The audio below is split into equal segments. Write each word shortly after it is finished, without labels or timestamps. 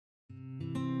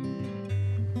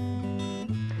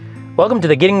Welcome to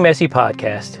the Getting Messy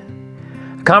podcast,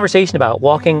 a conversation about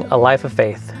walking a life of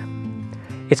faith.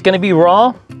 It's going to be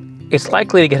raw. It's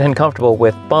likely to get uncomfortable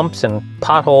with bumps and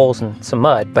potholes and some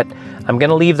mud, but I'm going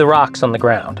to leave the rocks on the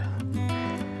ground.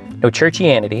 No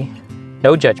churchianity,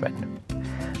 no judgment.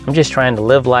 I'm just trying to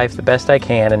live life the best I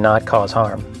can and not cause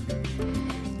harm.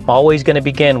 I'm always going to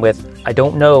begin with, I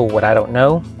don't know what I don't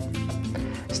know.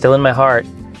 Still in my heart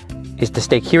is to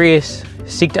stay curious,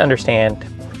 seek to understand,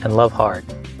 and love hard.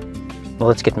 Well,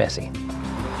 let's get messy.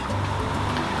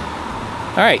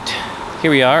 All right, here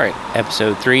we are at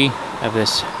episode 3 of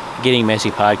this Getting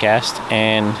Messy podcast,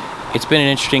 and it's been an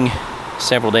interesting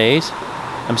several days.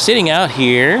 I'm sitting out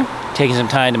here, taking some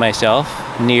time to myself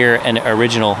near an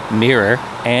original mirror,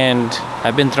 and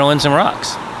I've been throwing some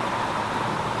rocks,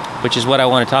 which is what I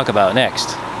want to talk about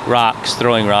next. Rocks,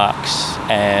 throwing rocks,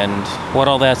 and what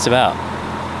all that's about.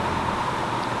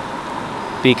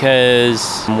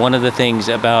 Because one of the things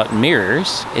about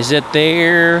mirrors is that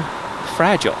they're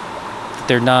fragile.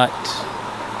 They're not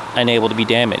unable to be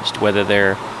damaged, whether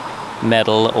they're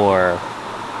metal or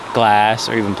glass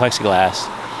or even plexiglass.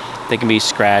 They can be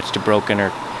scratched or broken,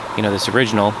 or, this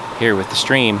original here with the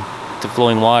stream, the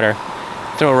flowing water.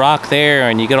 Throw a rock there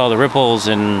and you get all the ripples,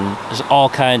 and there's all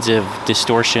kinds of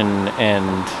distortion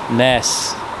and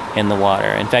mess in the water.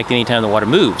 In fact, anytime the water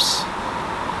moves,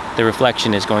 the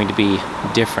reflection is going to be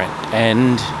different.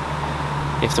 And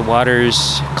if the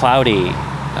water's cloudy,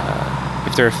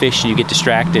 if there are fish and you get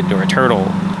distracted, or a turtle.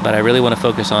 But I really want to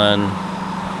focus on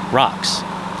rocks,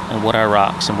 and what are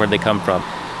rocks and where they come from.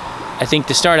 I think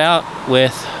to start out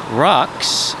with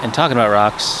rocks, and talking about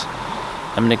rocks,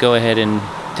 I'm going to go ahead and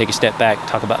take a step back,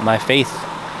 talk about my faith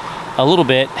a little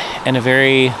bit, and a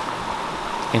very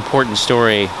important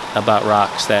story about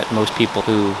rocks that most people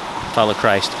who follow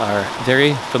Christ are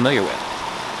very familiar with.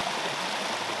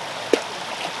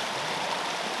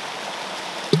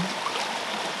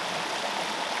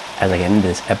 As I get into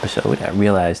this episode, I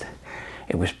realized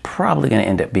it was probably going to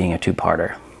end up being a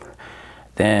two-parter.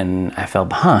 Then I fell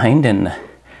behind, and the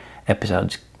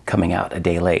episode's coming out a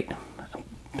day late.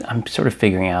 I'm sort of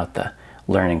figuring out the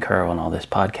learning curve on all this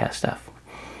podcast stuff.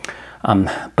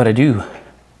 But I do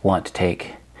want to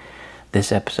take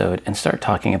this episode and start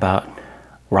talking about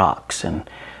rocks and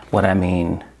what I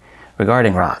mean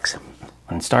regarding rocks,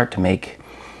 and start to make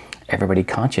everybody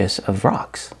conscious of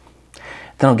rocks.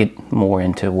 Then I'll get more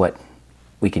into what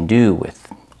we can do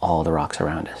with all the rocks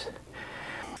around us.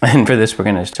 And for this, we're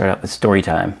going to start out with story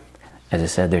time. As I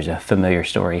said, there's a familiar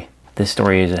story. This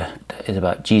story is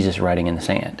about Jesus writing in the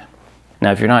sand.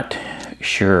 Now, if you're not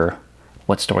sure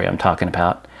what story I'm talking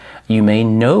about, you may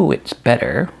know it's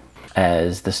better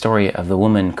as the story of the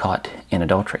woman caught in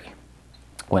adultery.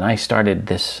 When I started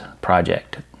this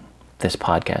project, this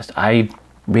podcast, I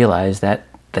realized that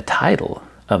the title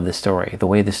of the story, the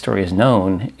way the story is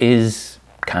known, is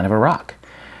kind of a rock.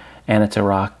 And it's a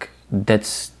rock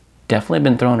that's definitely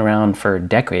been thrown around for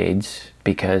decades,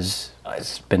 because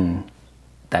it's been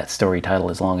that story title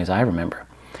as long as I remember.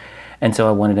 And so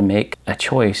I wanted to make a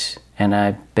choice, and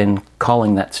I've been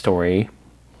calling that story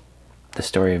the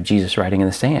story of Jesus writing in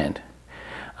the sand.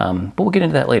 But we'll get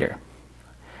into that later.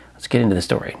 Let's get into the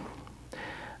story.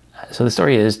 So the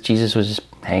story is, Jesus was just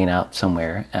hanging out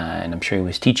somewhere, and I'm sure he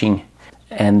was teaching,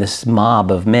 and this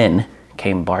mob of men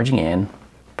came barging in,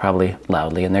 probably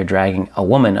loudly, and they're dragging a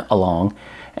woman along,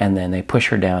 and then they push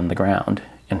her down the ground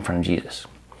in front of Jesus.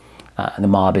 The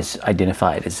mob is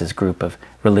identified as this group of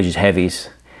religious heavies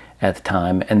at the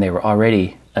time, and they were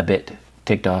already a bit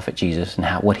ticked off at Jesus and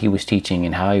what he was teaching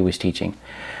and how he was teaching.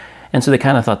 And so they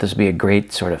kind of thought this would be a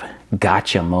great sort of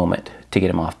gotcha moment to get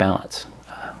him off balance.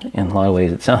 In a lot of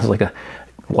ways, it sounds like a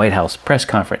White House press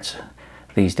conference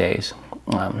these days.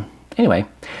 Anyway,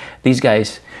 these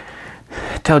guys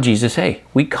tell Jesus, hey,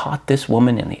 we caught this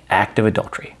woman in the act of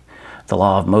adultery. The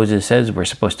law of Moses says we're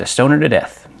supposed to stone her to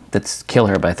death. Let's kill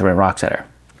her by throwing rocks at her.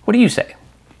 What do you say?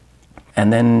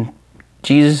 And then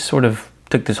Jesus sort of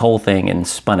took this whole thing and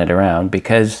spun it around,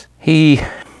 because he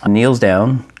kneels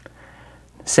down,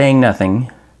 saying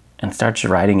nothing, and starts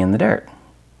writing in the dirt.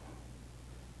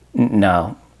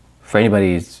 Now, for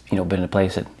anybody who's been in a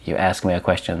place that you ask me a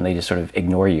question and they just sort of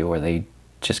ignore you, or they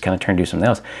just kind of turn to do something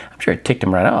else, I'm sure it ticked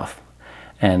him right off.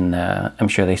 And I'm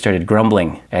sure they started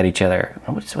grumbling at each other.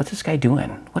 What's this guy doing?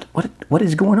 What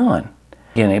is going on?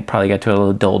 Again, they probably got to a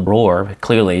little dull roar, but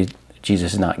clearly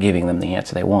Jesus is not giving them the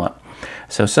answer they want.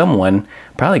 So someone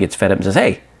probably gets fed up and says,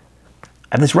 hey, I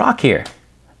have this rock here.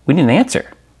 We need an answer,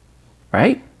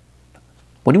 right?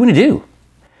 What do you want to do?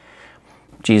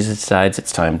 Jesus decides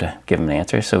it's time to give him an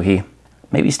answer. So he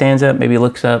maybe stands up, maybe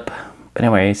looks up. But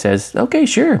anyway, he says, okay,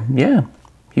 sure, yeah,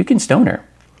 you can stone her.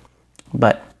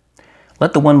 But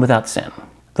let the one without sin,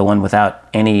 the one without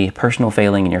any personal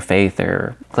failing in your faith,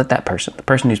 or let that person, the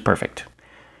person who's perfect,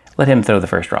 let him throw the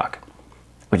first rock,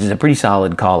 which is a pretty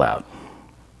solid call out.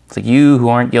 It's like, you who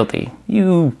aren't guilty,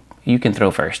 you can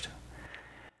throw first.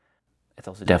 It's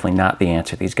also definitely not the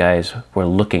answer these guys were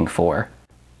looking for.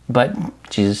 But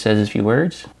Jesus says a few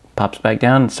words, pops back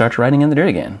down, and starts writing in the dirt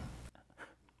again.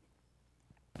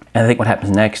 And I think what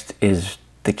happens next is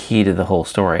the key to the whole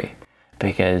story,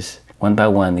 because one by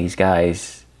one, these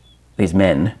guys, these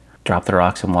men, drop the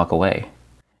rocks and walk away.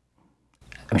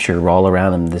 I'm sure all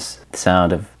around them, this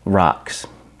sound of rocks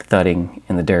thudding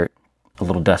in the dirt, a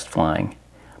little dust flying,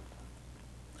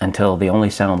 until the only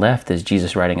sound left is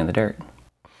Jesus writing in the dirt.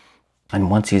 And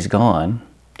once he's gone,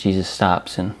 Jesus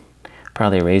stops and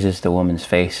probably raises the woman's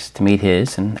face to meet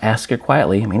his and asks her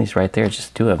quietly, I mean, he's right there,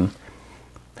 just two of them,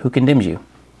 who condemns you?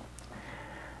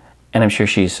 And I'm sure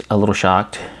she's a little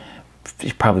shocked.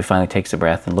 She probably finally takes a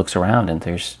breath and looks around, and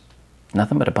there's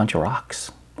nothing but a bunch of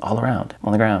rocks all around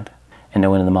on the ground, and no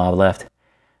one in the mob left.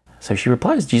 So she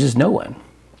replies, Jesus, no one.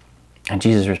 And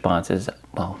Jesus' response is,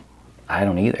 well, I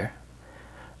don't either.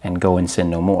 And go and sin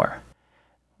no more.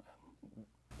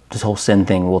 This whole sin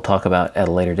thing we'll talk about at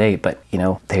a later date, but here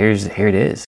it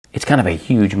is. It's kind of a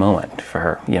huge moment for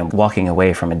her, walking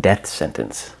away from a death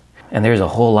sentence. And there's a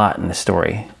whole lot in the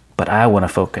story, but I want to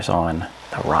focus on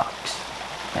the rocks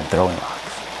and throwing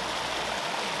rocks.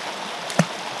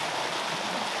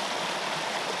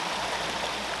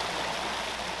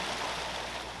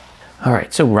 All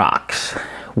right, so rocks.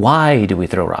 Why do we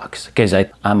throw rocks? Because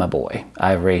I'm a boy.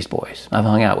 I've raised boys. I've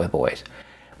hung out with boys.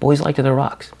 Boys like to throw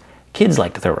rocks. Kids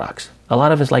like to throw rocks. A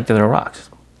lot of us like to throw rocks.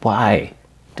 Why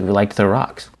do we like to throw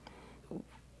rocks?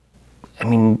 I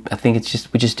mean, I think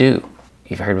we just do.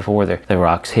 You've heard before the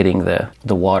rocks hitting the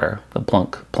water, the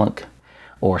plunk, plunk,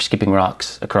 or skipping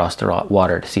rocks across the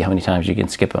water to see how many times you can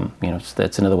skip them.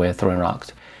 That's another way of throwing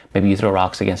rocks. Maybe you throw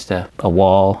rocks against a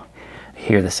wall,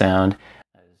 hear the sound.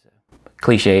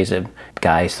 Cliches of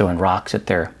guys throwing rocks at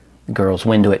their girl's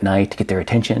window at night to get their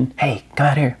attention. Hey, come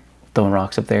out here. Throwing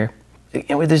rocks up there.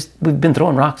 We've been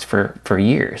throwing rocks for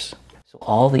years. So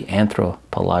all the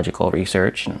anthropological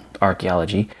research and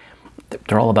archaeology,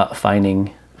 they're all about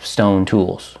finding stone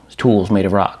tools made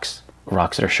of rocks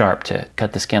that are sharp to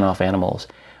cut the skin off animals,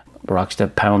 rocks to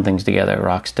pound things together,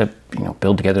 rocks to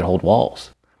build together to hold walls.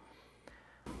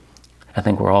 I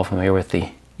think we're all familiar with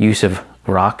the use of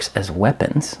rocks as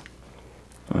weapons.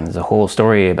 And there's a whole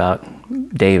story about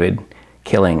David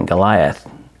killing Goliath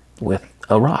with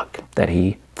a rock that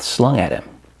he slung at him,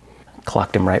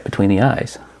 clocked him right between the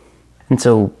eyes. And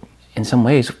so, in some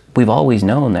ways, we've always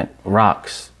known that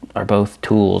rocks are both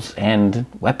tools and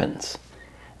weapons.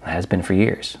 It has been for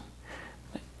years.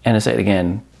 And I say it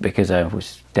again because I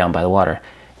was down by the water.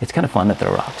 It's kind of fun to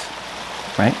throw rocks,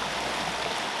 right?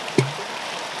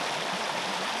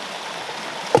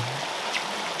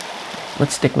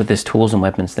 Let's stick with this tools and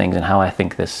weapons things and how I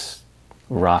think this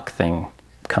rock thing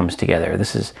comes together.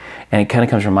 And it kind of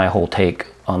comes from my whole take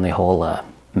on the whole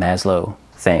Maslow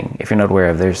thing. If you're not aware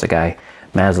of, there's a guy,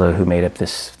 Maslow, who made up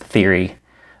this theory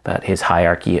about his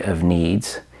hierarchy of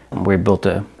needs. We built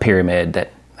a pyramid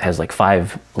that has like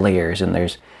 5 layers, and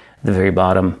there's the very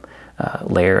bottom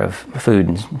layer of food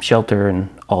and shelter and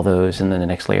all those, and then the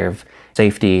next layer of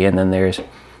safety, and then there's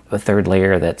a third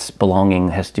layer that's belonging,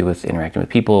 has to do with interacting with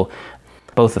people.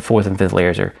 Both the 4th and 5th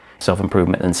layers are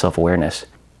self-improvement and self-awareness,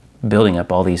 building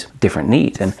up all these different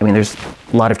needs. And I mean, there's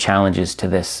a lot of challenges to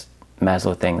this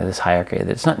Maslow thing, this hierarchy, that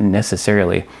it's not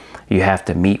necessarily you have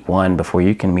to meet one before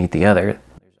you can meet the other.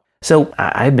 So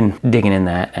I've been digging in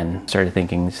that and started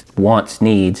thinking wants,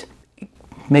 needs,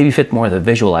 maybe fit more the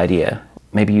visual idea.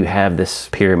 Maybe you have this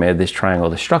pyramid, this triangle,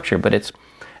 this structure, but it's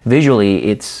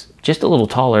just a little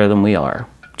taller than we are,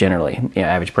 generally,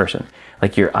 average person.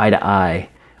 Like you're eye to eye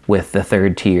with the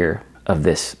 3rd tier of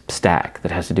this stack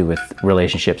that has to do with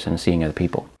relationships and seeing other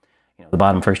people. The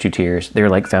bottom first 2 tiers, they're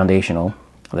like foundational,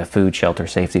 the food, shelter,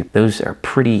 safety. Those are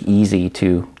pretty easy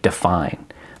to define.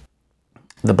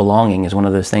 The belonging is one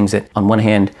of those things that, on one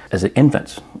hand, as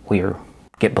infants, we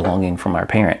get belonging from our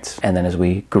parents. And then as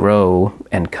we grow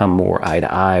and come more eye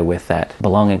to eye with that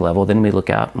belonging level, then we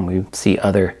look out and we see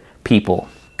other people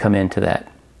come into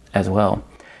that as well.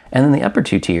 And then the upper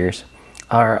 2 tiers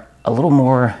are a little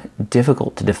more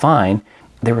difficult to define.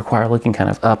 They require looking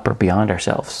kind of up or beyond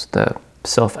ourselves, the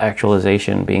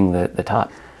self-actualization being the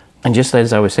top. And just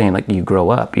as I was saying, like you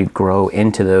grow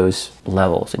into those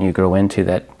levels, and you grow into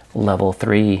that level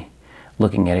 3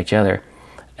 looking at each other.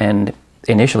 And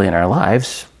initially in our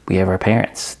lives, we have our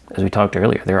parents. As we talked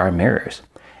earlier, they're our mirrors,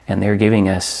 and they're giving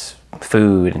us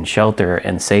food and shelter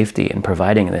and safety and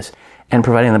providing this. and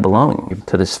providing the belonging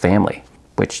to this family,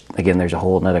 which again, there's a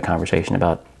whole another conversation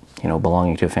about,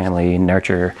 belonging to a family,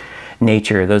 nurture,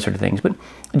 nature, those sort of things. But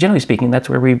generally speaking, that's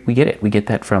where we get it. We get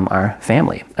that from our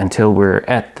family until we're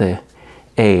at the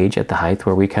age, at the height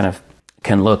where we kind of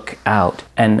can look out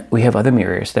and we have other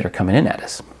mirrors that are coming in at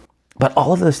us. But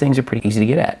all of those things are pretty easy to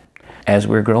get at. As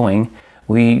we're growing,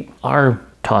 we are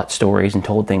taught stories and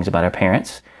told things about our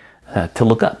parents to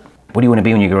look up. What do you want to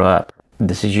be when you grow up?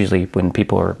 This is usually when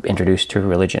people are introduced to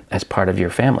religion as part of your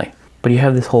family. But you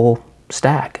have this whole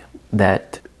stack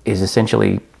that is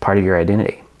essentially part of your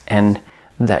identity. And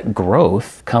that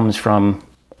growth comes from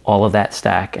all of that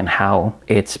stack and how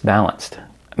it's balanced.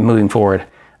 Moving forward,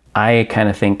 I kind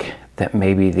of think that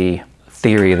maybe the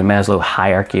theory of the Maslow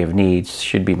hierarchy of needs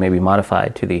should be maybe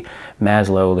modified to the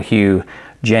Maslow, LaHue,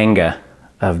 Jenga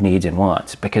of needs and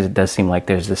wants, because it does seem like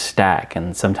there's this stack,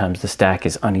 and sometimes the stack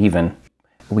is uneven.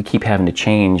 We keep having to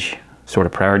change sort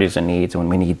of priorities and needs when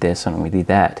we need this and when we need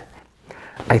that.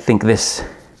 I think this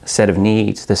set of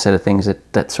needs, this set of things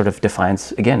that sort of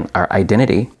defines, again, our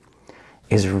identity,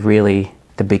 is really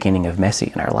the beginning of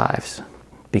messy in our lives.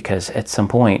 Because at some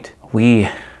point, we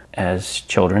as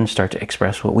children start to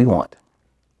express what we want.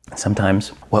 Sometimes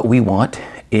what we want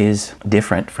is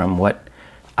different from what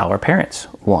our parents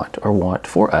want or want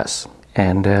for us.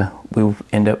 And we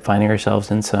end up finding ourselves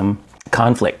in some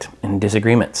conflict and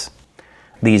disagreements.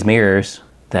 These mirrors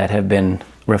that have been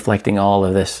reflecting all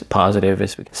of this positive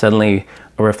is suddenly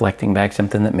reflecting back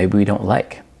something that maybe we don't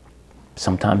like.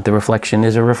 Sometimes the reflection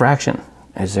is a refraction.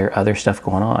 Is there other stuff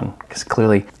going on? Because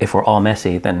clearly, if we're all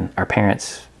messy, then our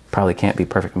parents probably can't be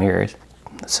perfect mirrors.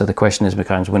 So the question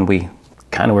becomes when we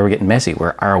where we're getting messy,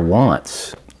 where our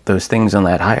wants, those things on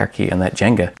that hierarchy and that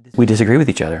Jenga, we disagree with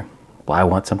each other. Well, I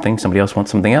want something, somebody else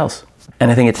wants something else.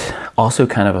 And I think it's also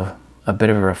kind of a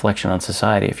bit of a reflection on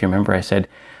society. If you remember, I said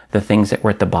the things that were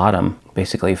at the bottom,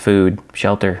 basically food,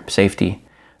 shelter, safety,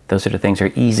 those sort of things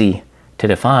are easy to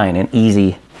define and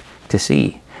easy to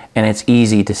see. And it's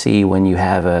easy to see when you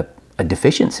have a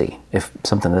deficiency, if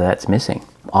something that's missing,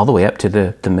 all the way up to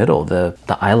the middle,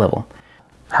 the eye level.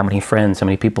 How many friends, how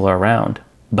many people are around.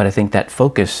 But I think that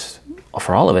focus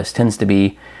for all of us tends to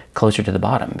be closer to the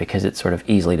bottom because it's sort of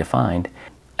easily defined.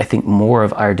 I think more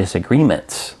of our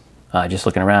disagreements, just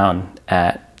looking around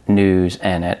at news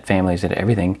and at families and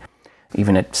everything,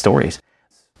 even at stories,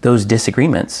 those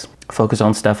disagreements focus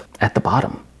on stuff at the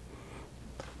bottom.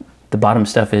 The bottom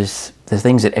stuff is the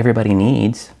things that everybody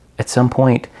needs. At some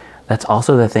point, that's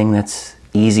also the thing that's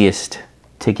easiest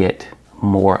to get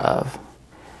more of.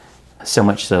 So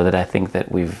much so that I think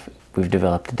that we've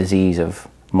developed a disease of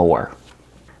more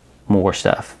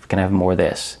stuff. Can I have more of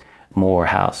this, more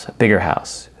house, bigger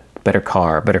house, better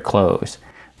car, better clothes,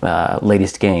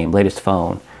 latest game, latest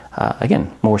phone.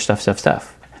 Again, more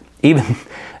stuff.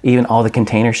 Even all the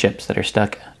container ships that are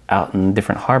stuck out in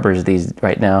different harbors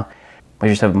right now, we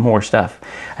just have more stuff.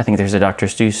 I think there's a Dr.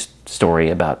 Seuss story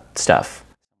about stuff.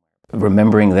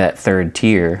 Remembering that third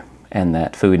tier and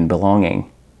that food and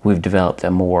belonging, we've developed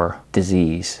a more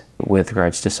disease with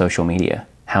regards to social media.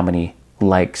 How many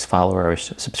likes,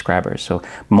 followers, subscribers? So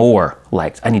more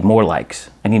likes. I need more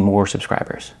likes. I need more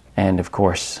subscribers. And of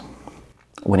course,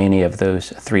 when any of those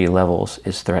three levels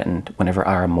is threatened, whenever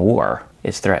our more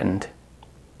is threatened,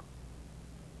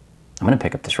 I'm going to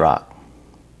pick up this rock.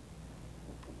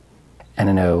 And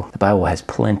I know the Bible has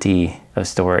plenty of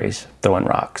stories throwing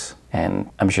rocks. And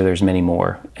I'm sure there's many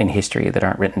more in history that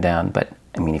aren't written down. But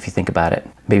I mean, if you think about it,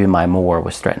 maybe my more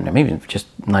was threatened, or maybe just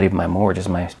not even my more, just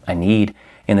my need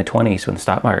in the 20s when the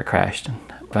stock market crashed.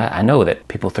 But I know that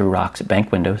people threw rocks at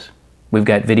bank windows. We've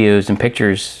got videos and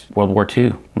pictures, World War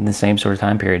II, in the same sort of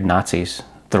time period, Nazis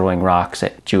throwing rocks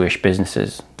at Jewish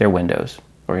businesses, their windows,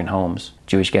 or in homes,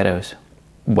 Jewish ghettos.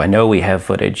 I know we have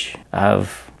footage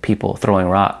of people throwing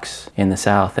rocks in the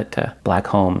South at black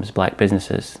homes, black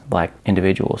businesses, black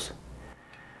individuals.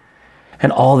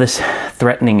 And all this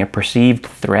threatening, a perceived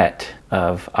threat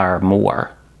of our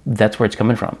more, that's where it's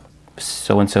coming from.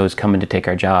 So-and-so is coming to take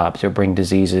our jobs or bring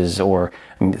diseases or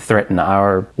threaten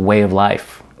our way of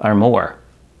life, our more.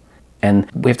 And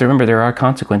we have to remember there are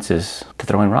consequences to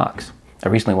throwing rocks. I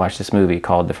recently watched this movie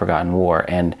called The Forgotten War,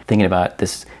 and thinking about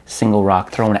this single rock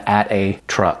thrown at a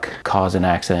truck caused an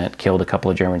accident, killed a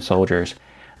couple of German soldiers.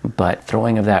 But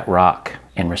throwing of that rock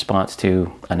in response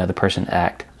to another person's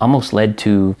act almost led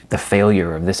to the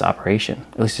failure of this operation.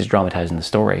 At least it's dramatized in the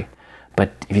story.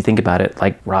 But if you think about it,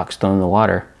 like rocks thrown in the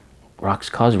water, rocks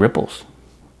cause ripples.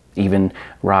 Even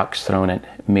rocks thrown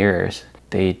at mirrors,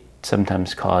 they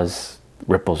sometimes cause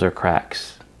ripples or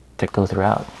cracks to go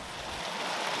throughout.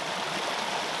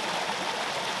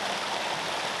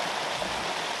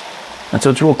 And so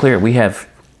it's real clear. We have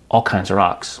all kinds of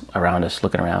rocks around us.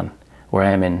 Looking around where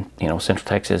I am in, Central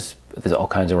Texas, there's all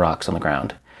kinds of rocks on the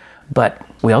ground. But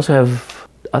we also have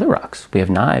other rocks. We have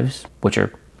knives, which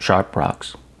are sharp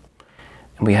rocks.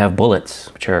 And we have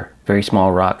bullets, which are very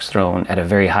small rocks thrown at a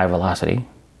very high velocity.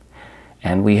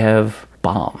 And we have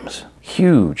bombs,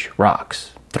 huge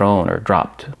rocks thrown or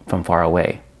dropped from far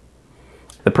away.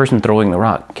 The person throwing the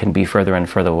rock can be further and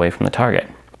further away from the target.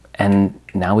 And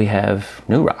now we have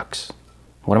new rocks.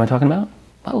 What am I talking about?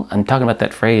 Well, I'm talking about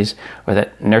that phrase or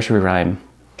that nursery rhyme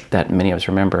that many of us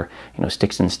remember,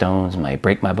 sticks and stones might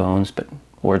break my bones, but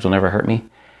words will never hurt me.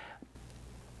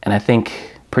 And I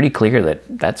think pretty clear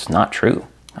that that's not true.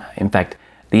 In fact,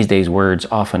 these days words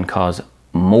often cause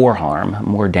more harm,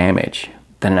 more damage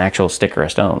than an actual stick or a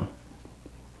stone.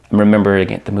 I remember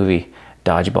again the movie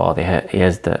Dodgeball.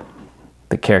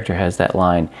 The character has that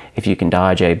line, if you can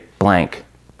dodge a blank,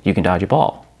 you can dodge a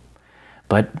ball.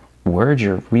 But words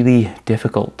are really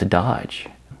difficult to dodge,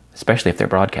 especially if they're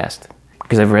broadcast.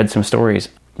 Because I've read some stories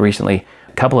recently,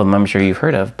 a couple of them I'm sure you've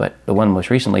heard of, but the one most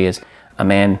recently is a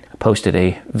man posted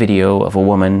a video of a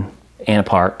woman in a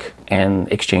park and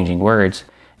exchanging words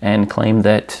and claimed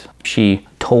that she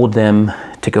told them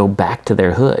to go back to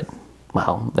their hood.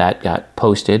 Well, that got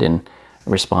posted and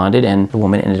responded, and the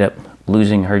woman ended up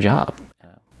losing her job.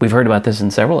 We've heard about this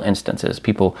in several instances,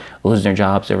 people losing their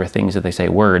jobs over things that they say,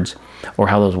 words, or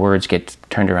how those words get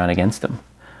turned around against them.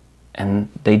 And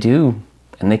they do,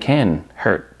 and they can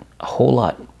hurt a whole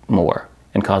lot more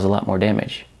and cause a lot more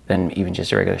damage than even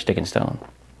just a regular stick and stone.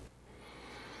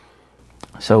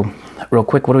 So, real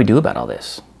quick, what do we do about all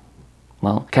this?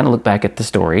 Well, kind of look back at the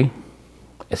story.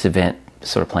 This event,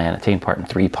 this sort of plan, taking part in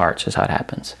 3 parts is how it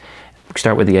happens. We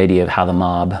start with the idea of how the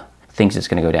mob thinks it's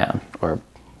going to go down, or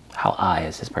how I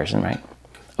is this person, right?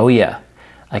 Oh yeah,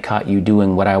 I caught you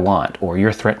doing what I want, or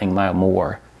you're threatening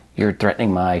you're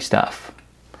threatening my stuff.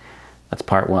 That's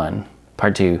part 1.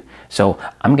 Part 2, so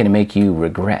I'm going to make you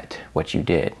regret what you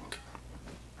did.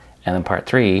 And then part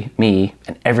 3, me,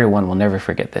 and everyone will never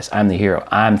forget this. I'm the hero.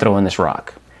 I'm throwing this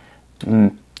rock.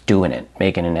 Doing it,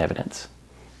 making an evidence,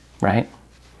 right?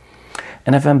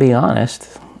 And if I'm being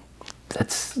honest,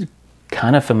 that's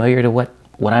kind of familiar to what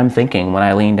I'm thinking when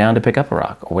I lean down to pick up a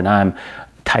rock, or when I'm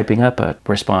typing up a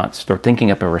response, or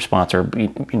thinking up a response, or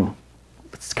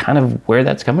it's kind of where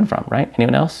that's coming from, right?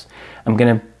 Anyone else? I'm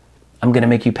gonna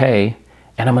make you pay,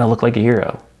 and I'm gonna look like a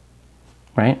hero,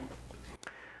 right?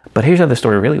 But here's how the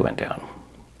story really went down.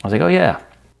 I was like, oh yeah,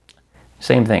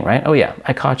 same thing, right? Oh yeah,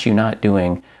 I caught you not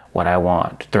doing what I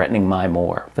want, threatening my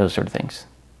more, those sort of things.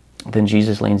 Then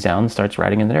Jesus leans down and starts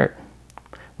writing in the dirt,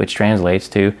 which translates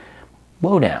to,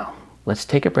 whoa now, let's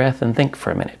take a breath and think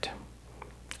for a minute.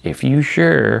 If you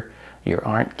sure you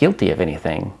aren't guilty of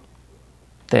anything,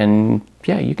 then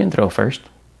yeah, you can throw first.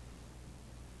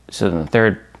 So then the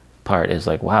third part is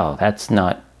like, wow, that's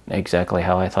not exactly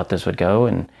how I thought this would go.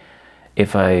 And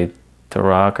if I throw a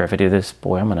rock, or if I do this,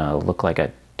 boy, I'm gonna look like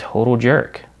a total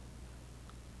jerk.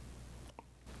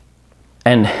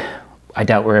 And I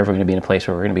doubt we're ever gonna be in a place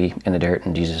where we're gonna be in the dirt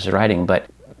and Jesus is writing, but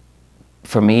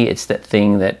for me, it's that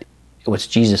thing that what's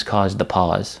Jesus caused the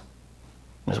pause,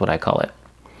 is what I call it.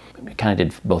 We kind of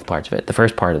did both parts of it. The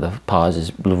first part of the pause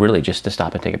is really just to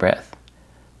stop and take a breath.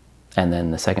 And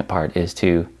then the second part is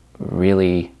to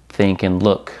really think and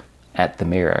look at the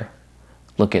mirror.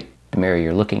 Look at the mirror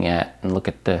you're looking at, and look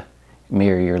at the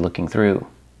mirror you're looking through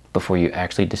before you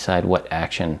actually decide what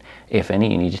action, if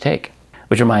any, you need to take.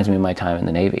 Which reminds me of my time in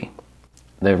the Navy.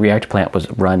 The reactor plant was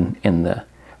run in the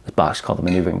box called the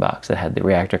maneuvering box that had the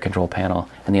reactor control panel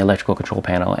and the electrical control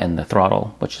panel and the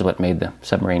throttle, which is what made the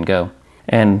submarine go.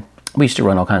 And we used to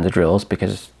run all kinds of drills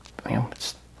because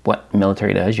it's what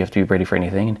military does. You have to be ready for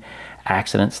anything, and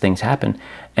accidents, things happen.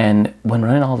 And when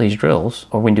running all these drills,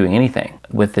 or when doing anything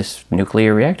with this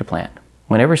nuclear reactor plant,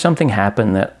 whenever something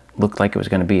happened that looked like it was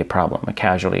going to be a problem, a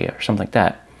casualty or something like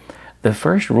that, the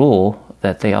first rule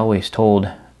that they always told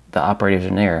the operators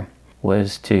in there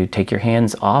was to take your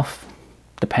hands off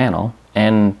the panel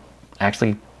and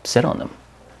actually sit on them.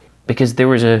 Because there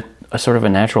was a sort of a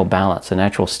natural balance, a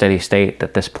natural steady state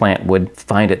that this plant would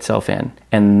find itself in.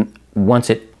 And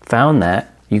once it found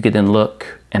that, you could then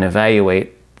look and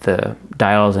evaluate the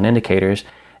dials and indicators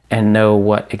and know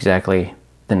what exactly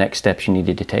the next steps you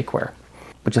needed to take were.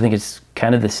 Which I think is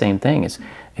kind of the same thing.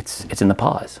 It's in the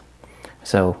pause.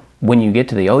 So when you get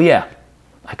to the, oh yeah,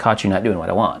 I caught you not doing what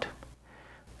I want.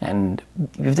 And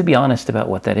you have to be honest about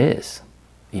what that is.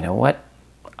 You know what?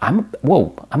 I'm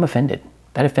offended.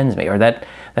 That offends me, or that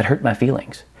hurt my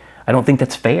feelings. I don't think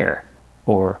that's fair.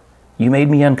 Or you made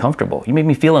me uncomfortable. You made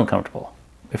me feel uncomfortable,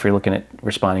 if you're looking at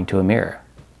responding to a mirror.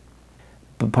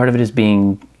 But part of it is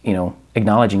being,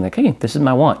 acknowledging like, hey, this is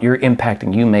my want. You're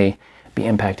impacting, you may be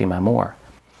impacting my more.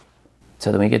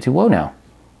 So then we get to, whoa now,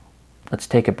 let's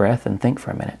take a breath and think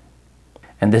for a minute.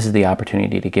 And this is the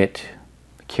opportunity to get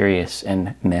curious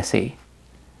and messy.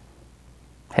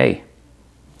 Hey,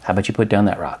 how about you put down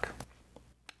that rock?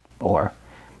 Or,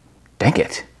 dang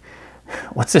it,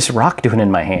 what's this rock doing in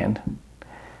my hand?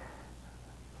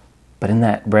 But in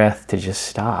that breath, to just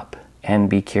stop and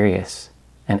be curious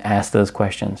and ask those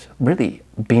questions, really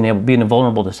being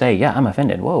vulnerable to say, yeah, I'm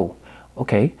offended. Whoa,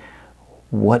 okay,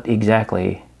 what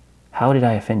exactly, how did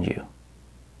I offend you?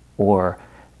 Or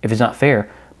if it's not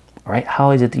fair, all right,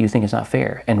 how is it that you think it's not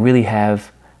fair? And really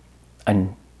have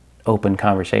an open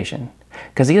conversation.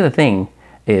 Because the other thing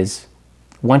is,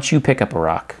 once you pick up a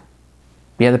rock,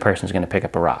 the other person's going to pick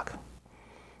up a rock.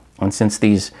 And since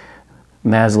these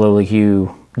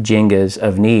Maslow-Hugh Jengas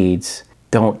of needs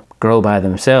don't grow by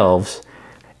themselves,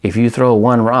 if you throw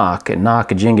one rock and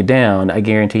knock a Jenga down, I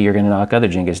guarantee you're going to knock other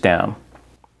Jengas down.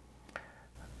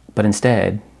 But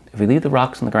instead, if we leave the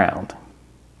rocks on the ground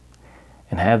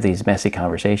and have these messy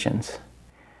conversations,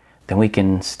 then we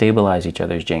can stabilize each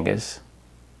other's Jengas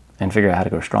and figure out how to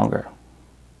grow stronger.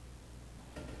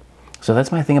 So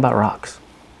that's my thing about rocks.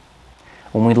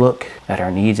 When we look at our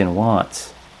needs and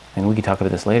wants, and we can talk about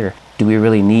this later, do we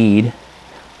really need,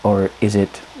 or is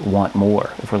it want more,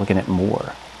 if we're looking at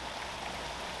more?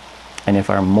 And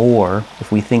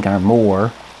if we think our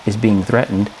more is being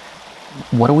threatened,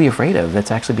 what are we afraid of that's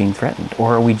actually being threatened?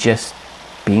 Or are we just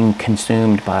being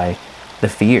consumed by the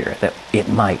fear that it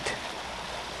might?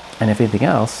 And if anything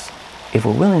else, if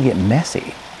we're willing to get messy,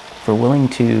 if we're willing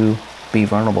to be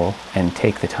vulnerable and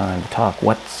take the time to talk,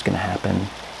 what's going to happen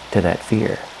to that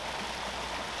fear?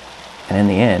 And in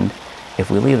the end, if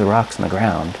we leave the rocks on the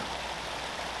ground,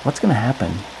 what's going to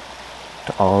happen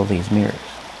to all of these mirrors?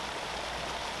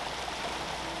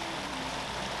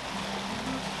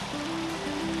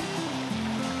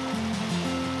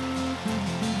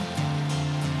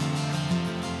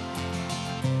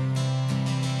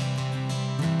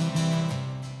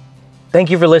 Thank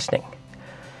you for listening.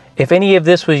 If any of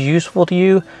this was useful to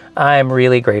you, I am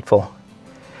really grateful.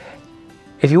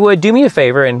 If you would, do me a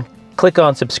favor and click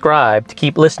on subscribe to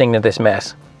keep listening to this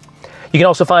mess. You can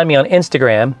also find me on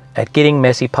Instagram at Getting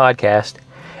Messy Podcast,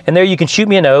 and there you can shoot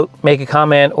me a note, make a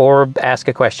comment, or ask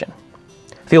a question.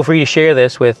 Feel free to share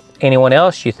this with anyone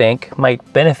else you think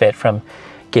might benefit from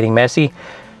getting messy.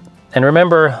 And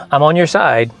remember, I'm on your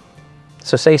side,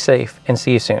 so stay safe and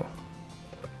see you soon.